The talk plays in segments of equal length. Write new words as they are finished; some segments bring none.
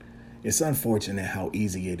It's unfortunate how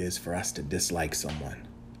easy it is for us to dislike someone,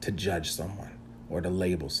 to judge someone, or to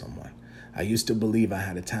label someone. I used to believe I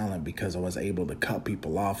had a talent because I was able to cut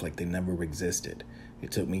people off like they never existed. It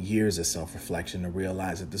took me years of self-reflection to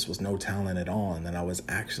realize that this was no talent at all and that I was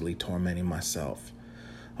actually tormenting myself.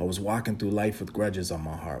 I was walking through life with grudges on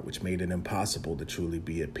my heart, which made it impossible to truly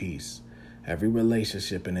be at peace. Every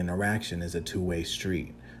relationship and interaction is a two-way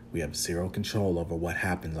street. We have zero control over what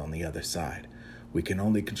happens on the other side. We can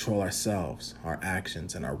only control ourselves, our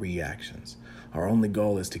actions, and our reactions. Our only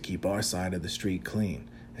goal is to keep our side of the street clean.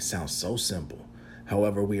 It sounds so simple.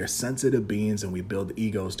 However, we are sensitive beings and we build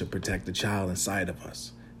egos to protect the child inside of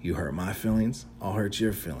us. You hurt my feelings, I'll hurt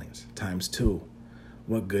your feelings, times two.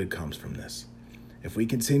 What good comes from this? If we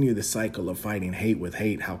continue the cycle of fighting hate with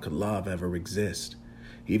hate, how could love ever exist?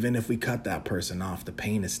 Even if we cut that person off, the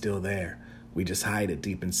pain is still there. We just hide it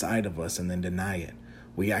deep inside of us and then deny it.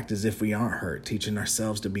 We act as if we aren't hurt, teaching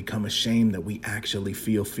ourselves to become ashamed that we actually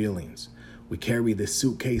feel feelings. We carry this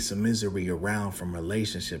suitcase of misery around from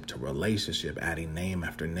relationship to relationship, adding name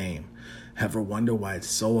after name. Ever wonder why it's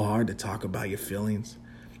so hard to talk about your feelings?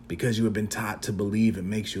 Because you have been taught to believe it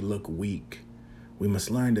makes you look weak. We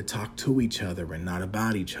must learn to talk to each other and not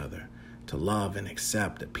about each other, to love and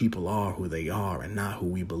accept that people are who they are and not who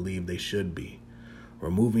we believe they should be.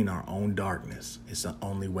 Removing our own darkness is the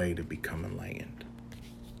only way to become enlightened.